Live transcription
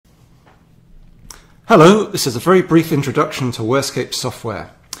Hello, this is a very brief introduction to WhereScape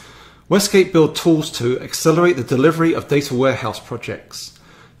software. WhereScape build tools to accelerate the delivery of data warehouse projects,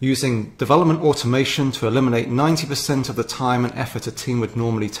 using development automation to eliminate 90% of the time and effort a team would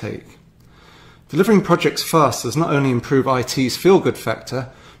normally take. Delivering projects fast does not only improve IT's feel-good factor,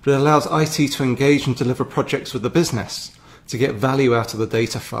 but it allows IT to engage and deliver projects with the business to get value out of the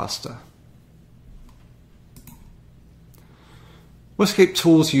data faster. WhereScape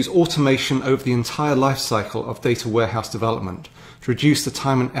tools use automation over the entire life cycle of data warehouse development to reduce the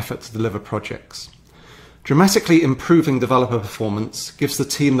time and effort to deliver projects. Dramatically improving developer performance gives the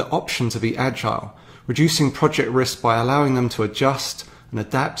team the option to be agile, reducing project risk by allowing them to adjust and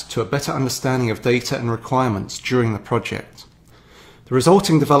adapt to a better understanding of data and requirements during the project. The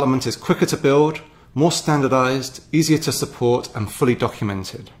resulting development is quicker to build, more standardized, easier to support, and fully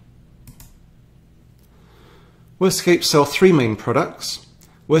documented. WhereScape sells three main products: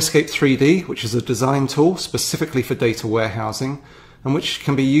 WhereScape 3D, which is a design tool specifically for data warehousing and which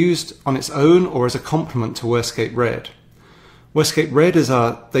can be used on its own or as a complement to WhereScape Red. WhereScape Red is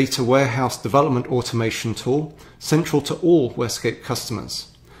our data warehouse development automation tool, central to all WhereScape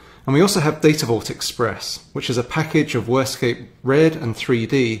customers. And we also have Data Vault Express, which is a package of WhereScape Red and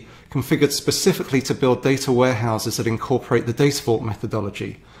 3D configured specifically to build data warehouses that incorporate the Data Vault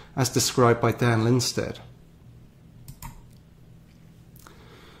methodology, as described by Dan Lindstedt.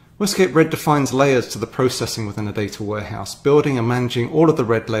 WhereScape Red defines layers to the processing within a data warehouse, building and managing all of the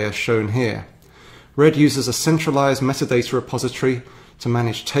Red layers shown here. Red uses a centralized metadata repository to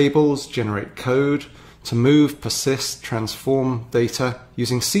manage tables, generate code, to move, persist, transform data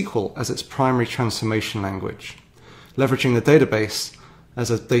using SQL as its primary transformation language, leveraging the database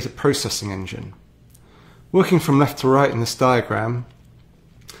as a data processing engine. Working from left to right in this diagram,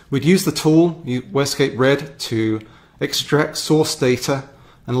 we'd use the tool, WhereScape Red, to extract source data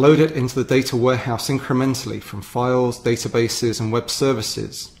and load it into the data warehouse incrementally from files, databases, and web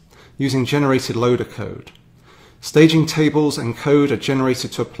services using generated loader code. Staging tables and code are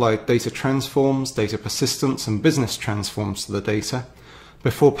generated to apply data transforms, data persistence, and business transforms to the data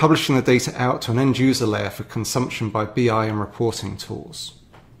before publishing the data out to an end-user layer for consumption by BI and reporting tools.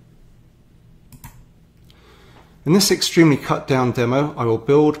 In this extremely cut-down demo, I will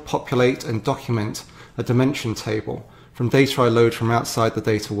build, populate, and document a dimension table from data I load from outside the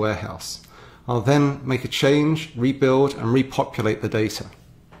data warehouse. I'll then make a change, rebuild, and repopulate the data.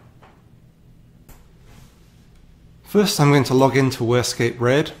 First, I'm going to log into WhereScape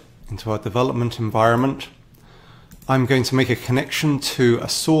Red, into our development environment. I'm going to make a connection to a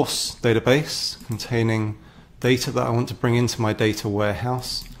source database containing data that I want to bring into my data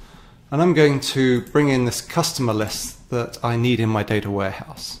warehouse. And I'm going to bring in this customer list that I need in my data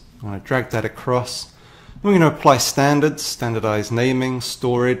warehouse. I'm going to drag that across. I'm going to apply standards, standardized naming,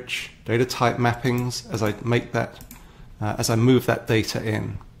 storage, data type mappings as I make that, as I move that data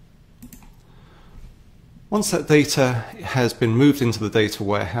in. Once that data has been moved into the data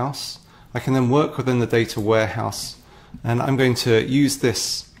warehouse, I can then work within the data warehouse, and I'm going to use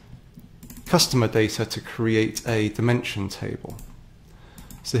this customer data to create a dimension table.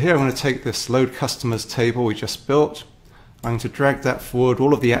 So here I'm going to take this load customers table we just built. I'm going to drag that forward,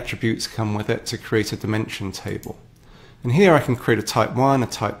 all of the attributes come with it to create a dimension table. And here I can create a type 1, a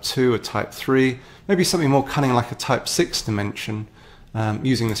type 2, a type 3, maybe something more cunning like a type 6 dimension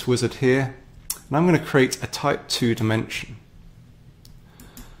using this wizard here. And I'm going to create a type 2 dimension.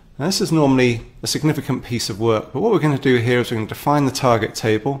 Now this is normally a significant piece of work, but what we're going to do here is we're going to define the target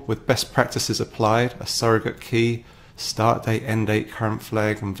table with best practices applied, a surrogate key, start date, end date, current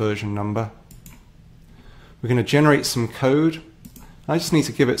flag, and version number. We're going to generate some code. I just need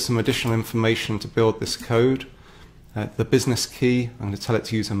to give it some additional information to build this code. The business key, I'm going to tell it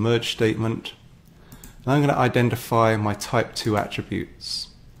to use a merge statement. And I'm going to identify my type 2 attributes,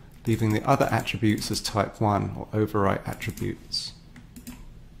 leaving the other attributes as type 1 or overwrite attributes.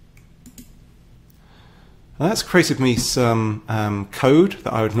 Now that's created me some code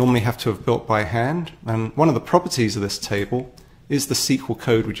that I would normally have to have built by hand. And one of the properties of this table is the SQL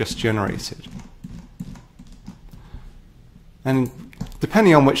code we just generated. And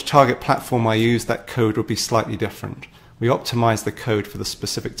depending on which target platform I use, that code will be slightly different. We optimize the code for the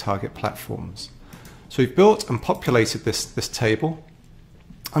specific target platforms. So we've built and populated this table.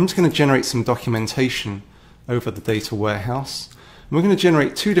 I'm just going to generate some documentation over the data warehouse. And we're going to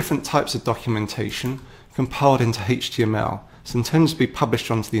generate two different types of documentation compiled into HTML. It's intended to be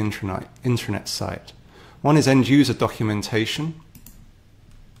published onto the intranet site. One is end-user documentation.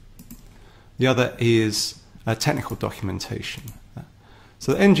 The other is technical documentation.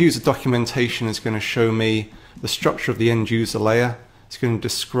 So the end user documentation is going to show me the structure of the end user layer It's going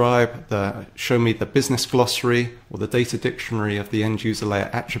to show me the business glossary or the data dictionary of the end user layer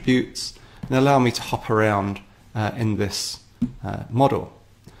attributes, and allow me to hop around in this model.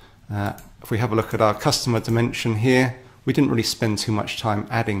 If we have a look at our customer dimension here, we didn't really spend too much time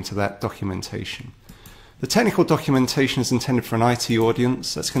adding to that documentation. The technical documentation is intended for an IT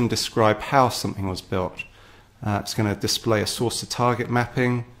audience. That's going to describe how something was built. It's going to display a source to target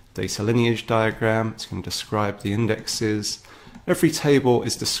mapping, data lineage diagram. It's going to describe the indexes. Every table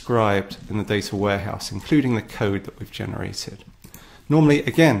is described in the data warehouse, including the code that we've generated. Normally,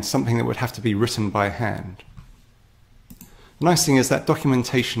 again, something that would have to be written by hand. The nice thing is that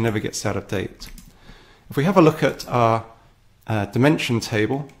documentation never gets out of date. If we have a look at our dimension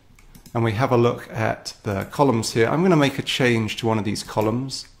table, and we have a look at the columns here, I'm going to make a change to one of these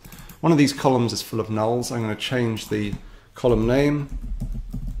columns. One of these columns is full of nulls. I'm going to change the column name.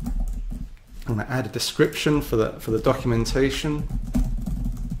 I'm going to add a description for the documentation.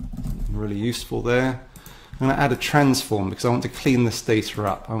 Really useful there. I'm going to add a transform because I want to clean this data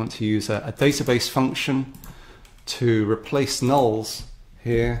up. I want to use a database function to replace nulls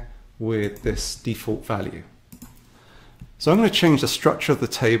here with this default value. So I'm going to change the structure of the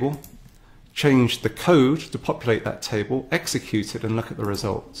table, change the code to populate that table, execute it, and look at the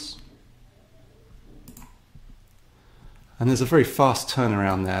results. And there's a very fast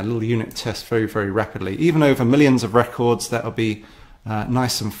turnaround there, a little unit test very, very rapidly. Even over millions of records, that'll be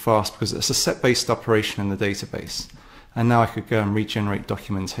nice and fast because it's a set-based operation in the database. And now I could go and regenerate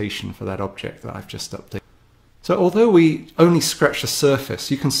documentation for that object that I've just updated. So although we only scratch the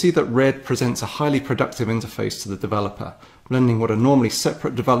surface, you can see that Red presents a highly productive interface to the developer, blending what are normally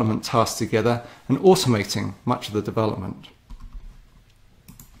separate development tasks together and automating much of the development.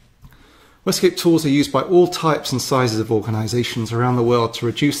 WhereScape tools are used by all types and sizes of organizations around the world to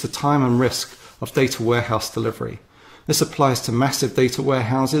reduce the time and risk of data warehouse delivery. This applies to massive data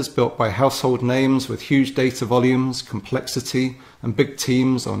warehouses built by household names with huge data volumes, complexity, and big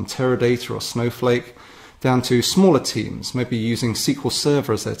teams on Teradata or Snowflake, down to smaller teams, maybe using SQL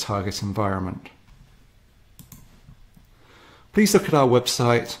Server as their target environment. Please look at our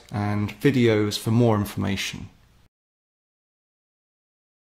website and videos for more information.